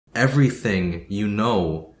everything you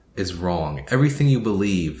know is wrong. Everything you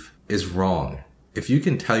believe is wrong. If you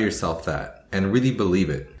can tell yourself that and really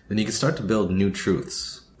believe it, then you can start to build new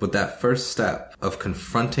truths. But that first step of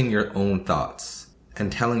confronting your own thoughts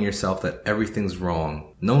and telling yourself that everything's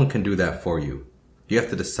wrong, no one can do that for you. You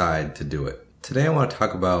have to decide to do it. Today I want to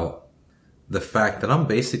talk about the fact that I'm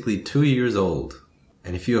basically 2 years old.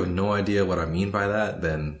 And if you have no idea what I mean by that,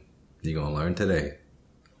 then you're going to learn today.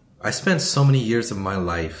 I spent so many years of my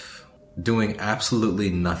life doing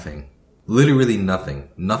absolutely nothing. Literally nothing.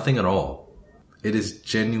 Nothing at all. It is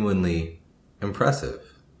genuinely impressive.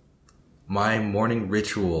 My morning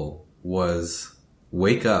ritual was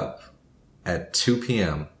wake up at 2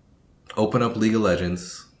 p.m., open up League of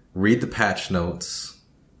Legends, read the patch notes,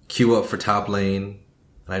 queue up for top lane,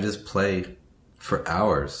 and I just play for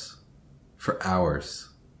hours. For hours.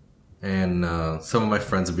 And some of my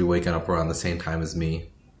friends would be waking up around the same time as me.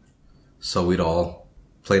 So we'd all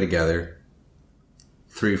play together.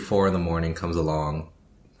 3, 4 in the morning comes along.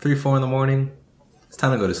 3, 4 in the morning, it's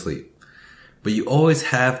time to go to sleep. But you always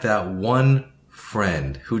have that one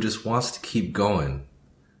friend who just wants to keep going.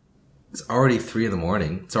 It's already 3 in the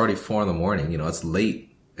morning. It's already 4 in the morning. You know, it's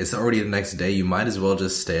late. It's already the next day. You might as well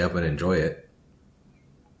just stay up and enjoy it.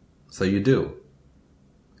 So you do.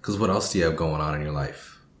 Because what else do you have going on in your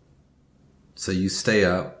life? So you stay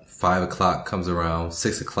up. 5 o'clock comes around.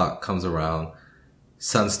 6 o'clock comes around.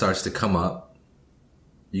 Sun starts to come up.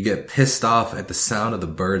 You get pissed off at the sound of the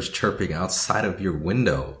birds chirping outside of your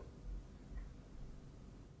window.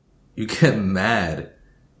 You get mad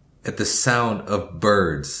at the sound of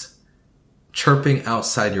birds chirping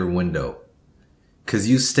outside your window because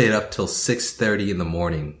you stayed up till 6:30 in the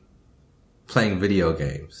morning playing video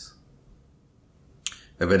games.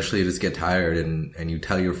 Eventually you just get tired and you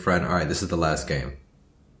tell your friend, all right, this is the last game.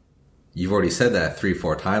 You've already said that 3,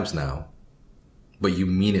 4 times now, but you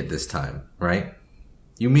mean it this time, right?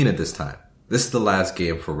 You mean it this time. This is the last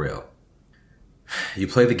game for real. You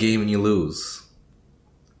play the game and you lose.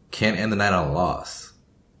 Can't end the night on a loss.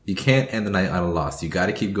 You can't end the night on a loss. You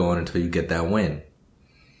gotta keep going until you get that win.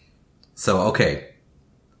 So, okay.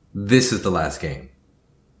 This is the last game.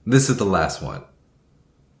 This is the last one.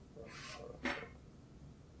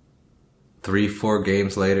 3, 4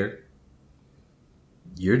 games later,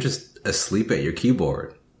 you're just asleep at your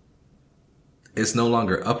keyboard. It's no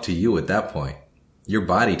longer up to you at that point. Your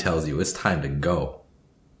body tells you it's time to go.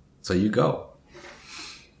 So you go.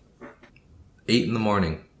 8 in the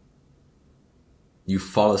morning. You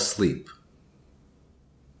fall asleep.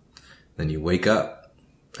 Then you wake up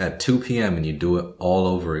at 2 p.m. and you do it all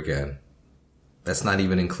over again. That's not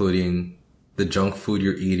even including the junk food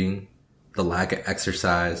you're eating, the lack of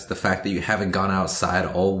exercise, the fact that you haven't gone outside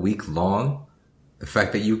all week long, the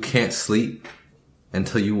fact that you can't sleep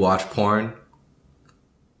until you watch porn.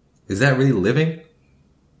 Is that really living?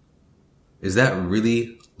 Is that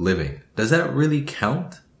really living? Does that really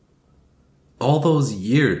count? All those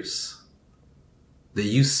years that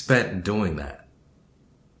you spent doing that,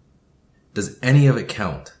 does any of it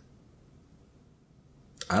count?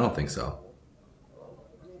 I don't think so.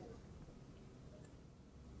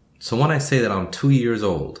 So when I say that I'm 2 years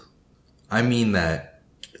old, I mean that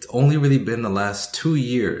it's only really been the last 2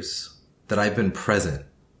 years that I've been present,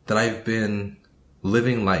 that I've been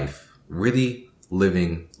living life, really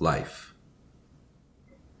living life.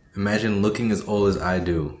 Imagine looking as old as I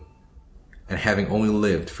do and having only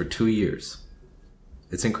lived for 2 years.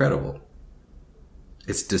 It's incredible.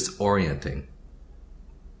 It's disorienting.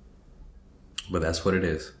 But that's what it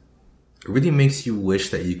is. It really makes you wish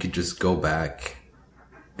that you could just go back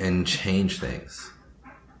and change things.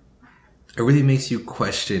 It really makes you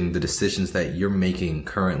question the decisions that you're making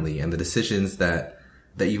currently and the decisions that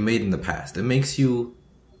you made in the past. It makes you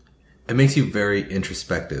very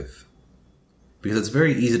introspective. Because it's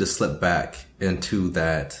very easy to slip back into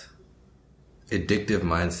that addictive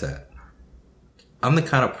mindset. I'm the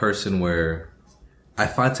kind of person where I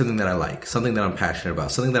find something that I like, something that I'm passionate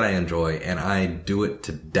about, something that I enjoy, and I do it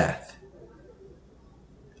to death.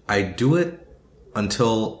 I do it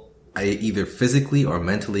until I either physically or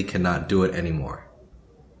mentally cannot do it anymore.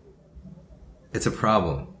 It's a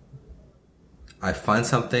problem. I find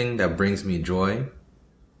something that brings me joy,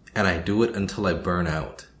 and I do it until I burn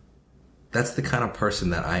out. That's the kind of person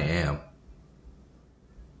that I am.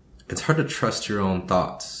 It's hard to trust your own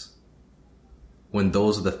thoughts when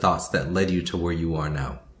those are the thoughts that led you to where you are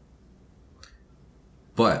now.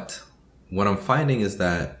 But what I'm finding is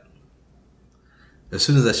that as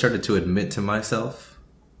soon as I started to admit to myself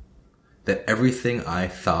that everything I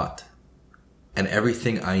thought and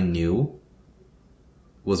everything I knew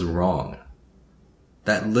was wrong,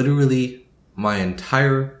 that literally my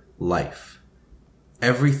entire life,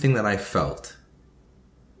 everything that I felt,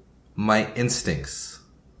 my instincts,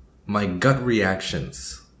 my gut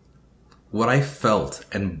reactions, what I felt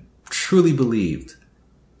and truly believed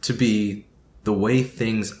to be the way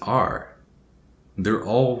things are, they're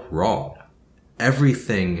all wrong.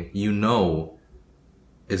 Everything you know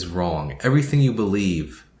is wrong. Everything you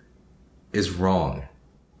believe is wrong.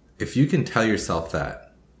 If you can tell yourself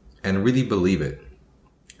that and really believe it,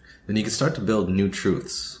 then you can start to build new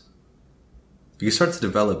truths. You can start to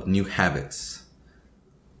develop new habits.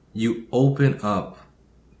 You open up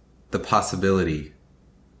the possibility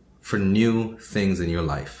for new things in your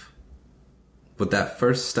life. But that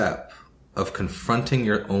first step of confronting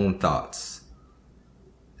your own thoughts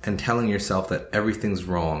and telling yourself that everything's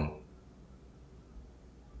wrong,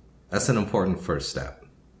 that's an important first step.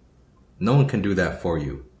 No one can do that for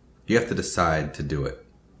you. You have to decide to do it.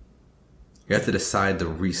 You have to decide to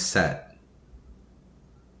reset.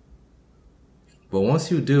 But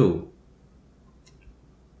once you do,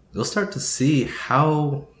 you'll start to see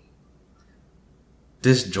how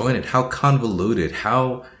disjointed, how convoluted,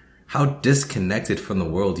 how disconnected from the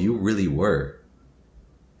world you really were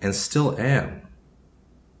and still am.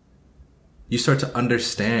 You start to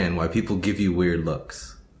understand why people give you weird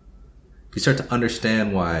looks. You start to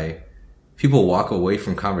understand why people walk away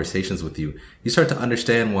from conversations with you. You start to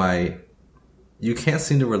understand why you can't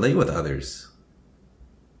seem to relate with others.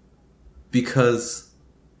 Because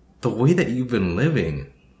the way that you've been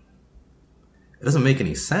living, it doesn't make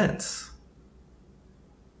any sense.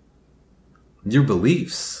 Your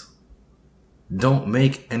beliefs don't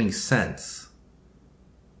make any sense.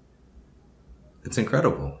 It's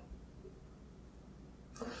incredible.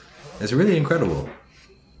 It's really incredible.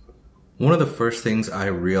 One of the first things I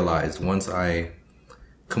realized once I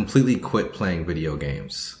completely quit playing video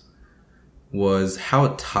games was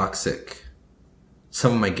how toxic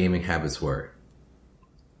some of my gaming habits were.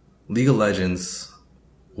 League of Legends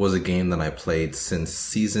was a game that I played since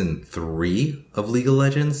season 3 of League of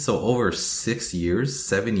Legends. So over 7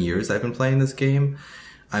 years I've been playing this game.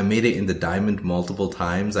 I made it into Diamond multiple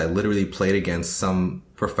times. I literally played against some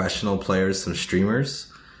professional players, some streamers.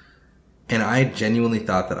 And I genuinely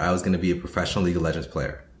thought that I was going to be a professional League of Legends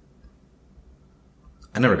player.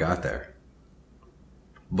 I never got there.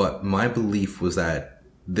 But my belief was that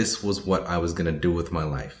this was what I was going to do with my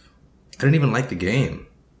life. I didn't even like the game.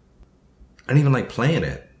 I didn't even like playing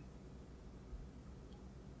it.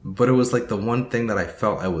 But it was like the one thing that I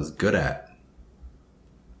felt I was good at.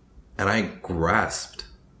 And I grasped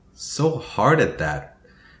so hard at that,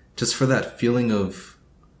 just for that feeling of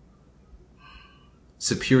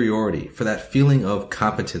superiority, for that feeling of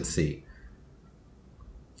competency.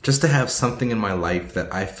 Just to have something in my life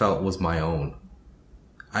that I felt was my own.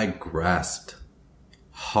 I grasped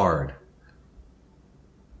hard.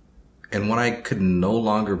 And when I could no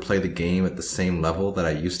longer play the game at the same level that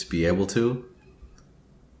I used to be able to,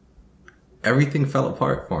 everything fell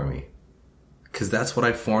apart for me. Because that's what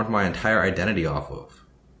I formed my entire identity off of.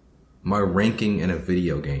 My ranking in a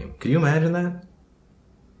video game. Can you imagine that?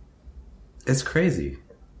 It's crazy.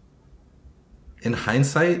 In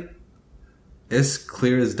hindsight, it's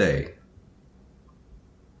clear as day.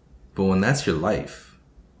 But when that's your life,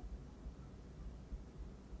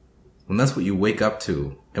 when that's what you wake up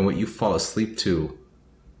to and what you fall asleep to,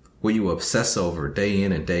 what you obsess over day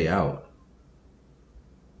in and day out,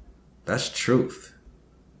 that's truth.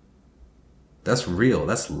 That's real.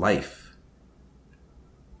 That's life.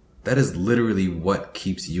 That is literally what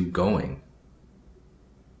keeps you going.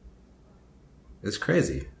 It's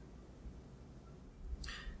crazy.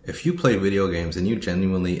 If you play video games and you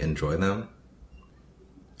genuinely enjoy them,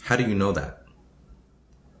 how do you know that?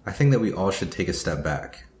 I think that we all should take a step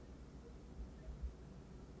back.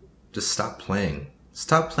 Just stop playing.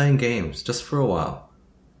 Stop playing games just for a while.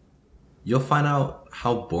 You'll find out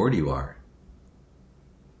how bored you are.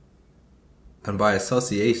 And by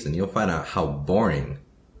association, you'll find out how boring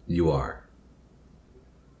you are.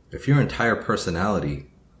 If your entire personality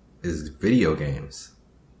is video games,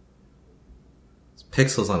 it's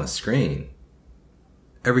pixels on a screen,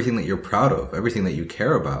 everything that you're proud of, everything that you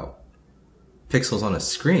care about, pixels on a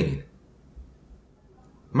screen,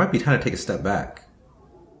 it might be time to take a step back.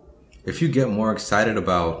 If you get more excited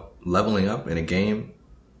about leveling up in a game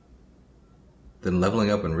than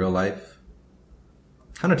leveling up in real life,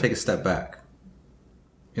 time to take a step back.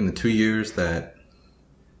 In the 2 years that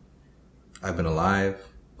I've been alive,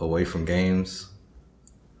 away from games,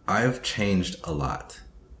 I've changed a lot.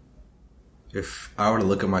 If I were to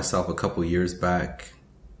look at myself a couple years back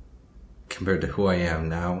compared to who I am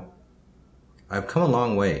now, I've come a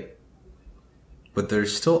long way. But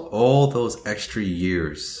there's still all those extra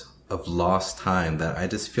years of lost time that I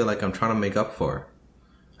just feel like I'm trying to make up for.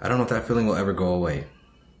 I don't know if that feeling will ever go away.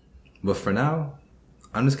 But for now,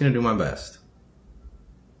 I'm just going to do my best.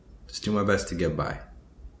 Just do my best to get by.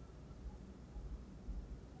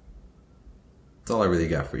 That's all I really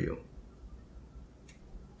got for you.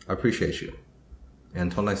 I appreciate you. And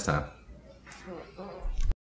until next time.